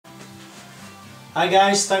Hi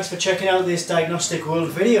guys, thanks for checking out this Diagnostic World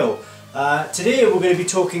video. Today we're going to be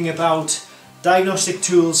talking about diagnostic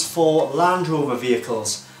tools for Land Rover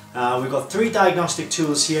vehicles. We've got three diagnostic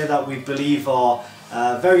tools here that we believe are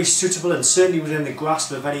very suitable and certainly within the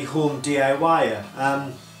grasp of any home DIYer.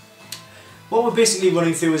 What we're basically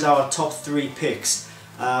running through is our top three picks.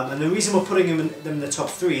 And the reason we're putting them in the top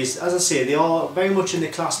three is, as I say, they are very much in the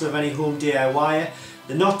clasp of any home DIYer.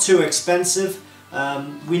 They're not too expensive.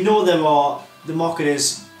 We know the market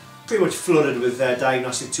is pretty much flooded with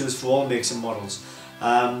diagnostic tools for all makes and models.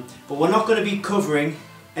 But we're not going to be covering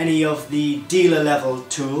any of the dealer level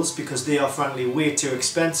tools because they are frankly way too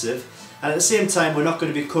expensive. And at the same time we're not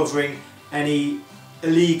going to be covering any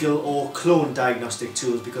illegal or clone diagnostic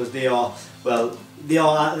tools because they are, well, they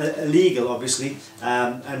are illegal obviously,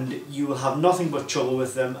 and you will have nothing but trouble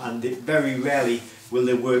with them, and very rarely will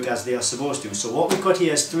they work as they are supposed to. So what we've got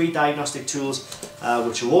here is three diagnostic tools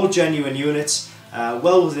which are all genuine units,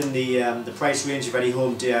 well within the price range of any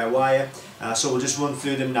home DIYer. So we'll just run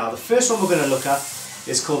through them now. The first one we're going to look at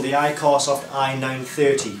is called the iCarsoft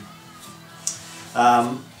i930.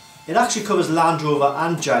 It actually covers Land Rover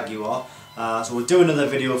and Jaguar. So we'll do another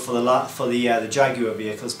video for the Jaguar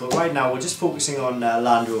vehicles, but right now we're just focusing on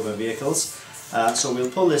Land Rover vehicles. So we'll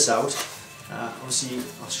pull this out. Obviously,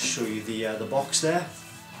 I'll show you the box there.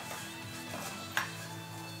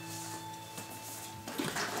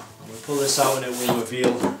 And we'll pull this out and it will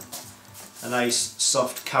reveal a nice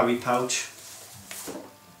soft carry pouch.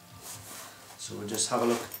 So we'll just have a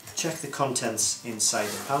look, check the contents inside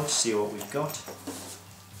the pouch, see what we've got.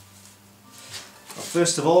 Well,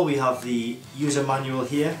 first of all, we have the user manual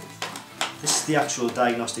here. This is the actual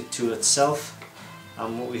diagnostic tool itself,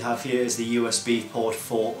 and what we have here is the USB port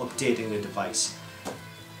for updating the device.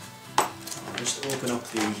 I'll just open up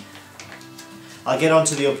I'll get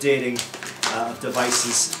onto the updating of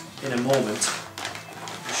devices in a moment.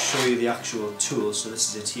 I'll show you the actual tool. So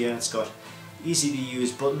this is it here. It's got easy to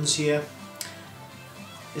use buttons here.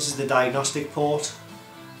 This is the diagnostic port.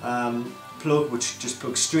 Plug, which just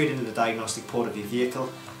plugs straight into the diagnostic port of your vehicle.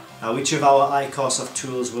 Now each of our iCarsoft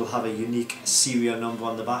tools will have a unique serial number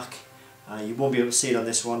on the back. You won't be able to see it on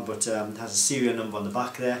this one, but it has a serial number on the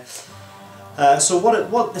back there. So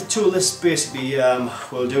what the tool this basically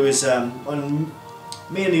will do is on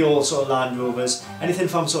mainly all sort of Land Rovers, anything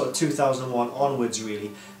from sort of 2001 onwards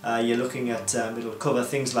really, you're looking at, it'll cover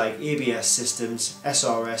things like ABS systems,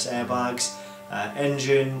 SRS airbags,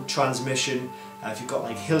 engine, transmission. If you've got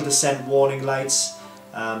like hill descent warning lights,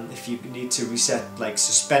 if you need to reset like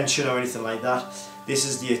suspension or anything like that, this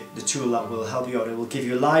is the tool that will help you out. It will give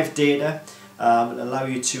you live data, allow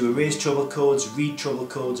you to erase trouble codes, read trouble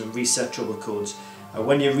codes and reset trouble codes.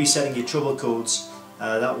 When you're resetting your trouble codes,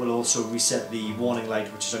 that will also reset the warning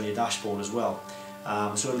light which is on your dashboard as well.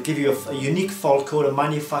 So it will give you a unique fault code, a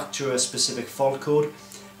manufacturer specific fault code,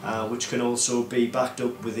 which can also be backed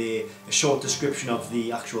up with a short description of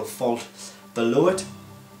the actual fault below it.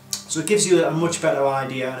 So it gives you a much better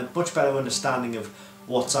idea and a much better understanding of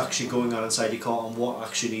what's actually going on inside your car and what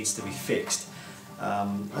actually needs to be fixed.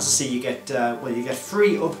 As I say, you get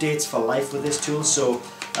free updates for life with this tool. So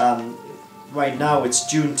right now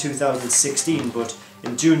it's June 2016, but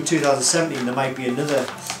in June 2017 there might be another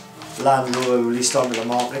Land Rover released onto the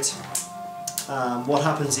market. What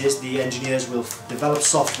happens is the engineers will develop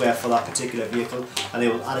software for that particular vehicle and they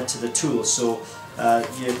will add it to the tool. So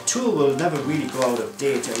your tool will never really go out of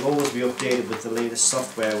date. It will always be updated with the latest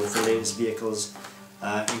software, with the latest vehicles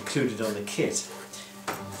included on the kit.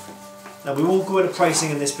 Now we won't go into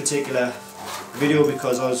pricing in this particular video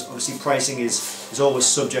because obviously pricing is always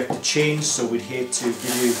subject to change, so we'd hate to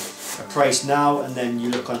give you a price now and then you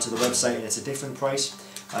look onto the website and it's a different price.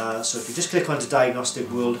 So if you just click onto Diagnostic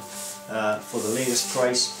World for the latest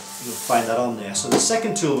price, you'll find that on there. So the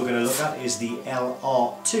second tool we're going to look at is the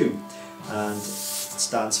LR2, and it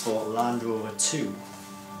stands for Land Rover 2.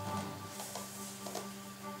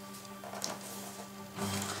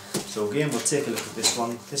 So again, we'll take a look at this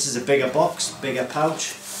one. This is a bigger box, bigger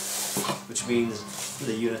pouch, which means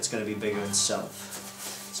the unit's going to be bigger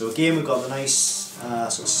itself. So again, we've got the nice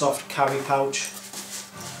sort of soft carry pouch,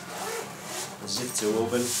 a zip to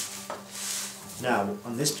open. Now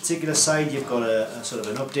on this particular side you've got a sort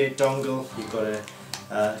of an update dongle, you've got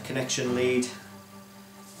a connection lead.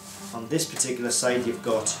 On this particular side you've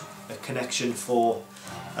got a connection for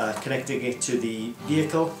connecting it to the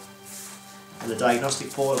vehicle and the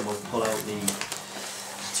diagnostic port, and we'll pull out the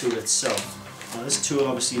tool itself. Now this tool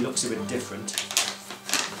obviously looks a bit different,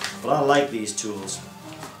 but I like these tools.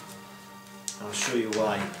 I'll show you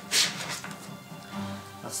why.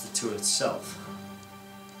 That's the tool itself.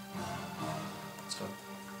 It's got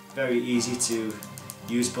very easy to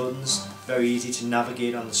use buttons, very easy to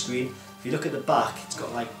navigate on the screen. If you look at the back, it's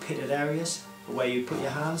got like pitted areas for where you put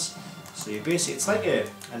your hands. So you basically, it's like a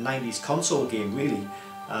 90s console game really.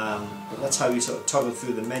 But that's how you sort of toggle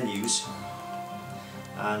through the menus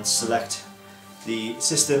and select the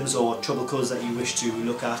systems or trouble codes that you wish to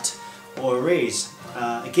look at or erase.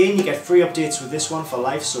 Again, you get free updates with this one for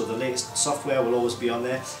life, so the latest software will always be on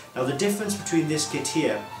there. Now the difference between this kit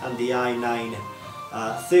here and the i9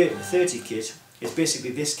 30 kit is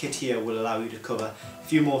basically this kit here will allow you to cover a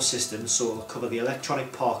few more systems, so it will cover the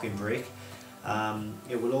electronic parking brake.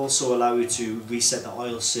 It will also allow you to reset the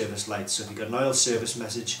oil service light. So if you've got an oil service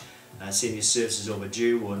message saying your service is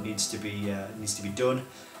overdue or needs to be done,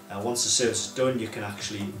 once the service is done, you can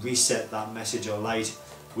actually reset that message or light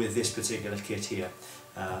with this particular kit here.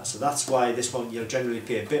 So that's why this one, you'll generally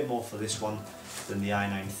pay a bit more for this one than the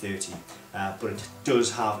i930, but it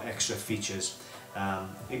does have extra features.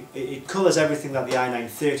 It covers everything that the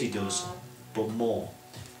i930 does, but more.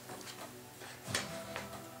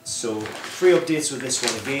 So free updates with this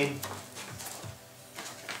one again,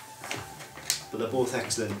 but they're both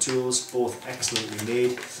excellent tools, both excellently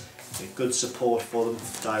made, good support for them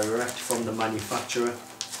direct from the manufacturer.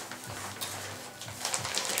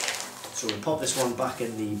 So we'll pop this one back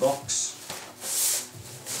in the box,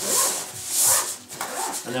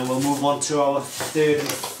 and then we'll move on to our third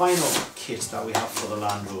and final kit that we have for the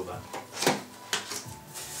Land Rover.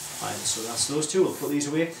 Right, so that's those two, we'll put these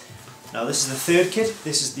away. Now this is the third kit,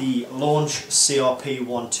 this is the Launch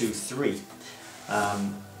CRP123.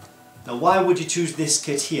 Now why would you choose this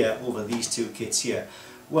kit here over these two kits here?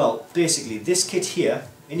 Well, basically this kit here,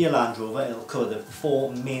 in your Land Rover, it'll cover the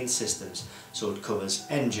four main systems. So it covers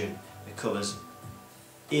engine, it covers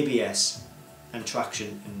ABS and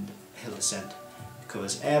traction and hill descent. It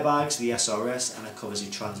covers airbags, the SRS, and it covers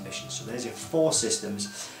your transmission. So there's your four systems.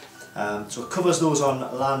 So it covers those on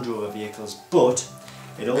Land Rover vehicles, but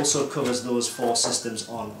it also covers those four systems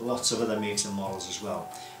on lots of other makes and models as well.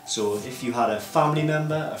 So if you had a family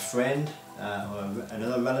member, a friend, or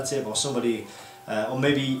another relative, or somebody, or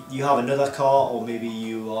maybe you have another car, or maybe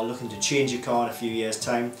you are looking to change your car in a few years'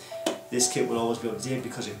 time, this kit will always be up to date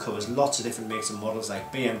because it covers lots of different makes and models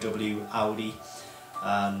like BMW, Audi,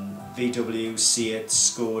 VW, Seat,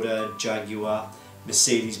 Skoda, Jaguar,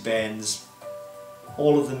 Mercedes-Benz,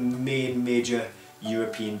 all of the main major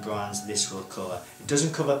European brands this will cover. It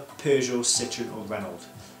doesn't cover Peugeot, Citroën or Renault.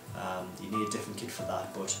 You need a different kit for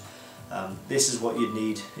that, but this is what you'd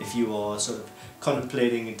need if you are sort of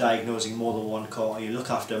contemplating and diagnosing more than one car, or you look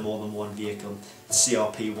after more than one vehicle. The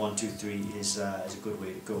CRP123 is a good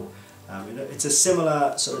way to go. It's a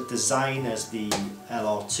similar sort of design as the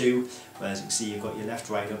LR2, where as you can see you've got your left,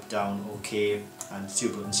 right, up, down, OK, and two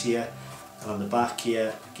buttons here. And on the back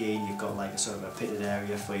here, again, you've got like a sort of a pitted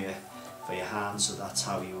area for your hands, so that's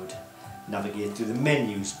how you would navigate through the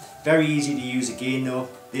menus. Very easy to use again though.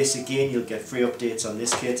 This again, you'll get free updates on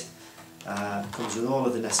this kit. Comes with all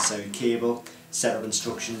of the necessary cable, setup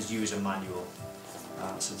instructions, user manual.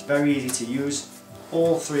 So it's very easy to use.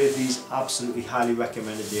 All three of these absolutely highly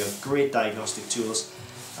recommended. They are great diagnostic tools.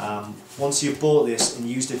 Once you've bought this and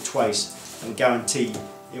used it twice, I guarantee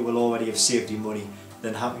it will already have saved you money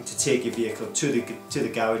than having to take your vehicle to the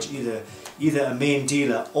garage, either a main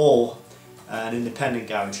dealer or an independent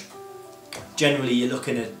garage. Generally you're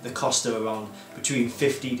looking at the cost of around between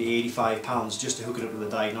 £50 to £85 just to hook it up with a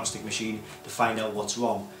diagnostic machine to find out what's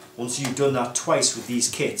wrong. Once you've done that twice with these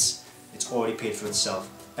kits, it's already paid for itself.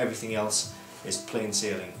 Everything else is plain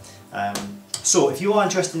sailing. So if you are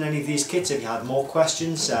interested in any of these kits, if you have more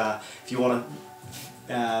questions, if you want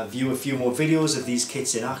to view a few more videos of these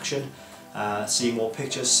kits in action, see more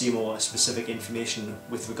pictures, see more specific information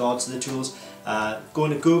with regards to the tools, go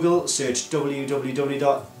into Google, search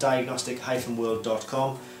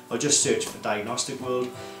www.diagnostic-world.com or just search for Diagnostic World.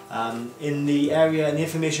 In the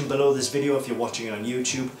information below this video, if you're watching it on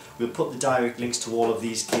YouTube, we'll put the direct links to all of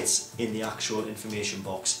these kits in the actual information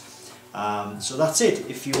box. So that's it.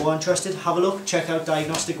 If you are interested, have a look, check out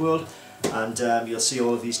Diagnostic World, and you'll see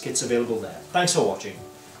all of these kits available there. Thanks for watching.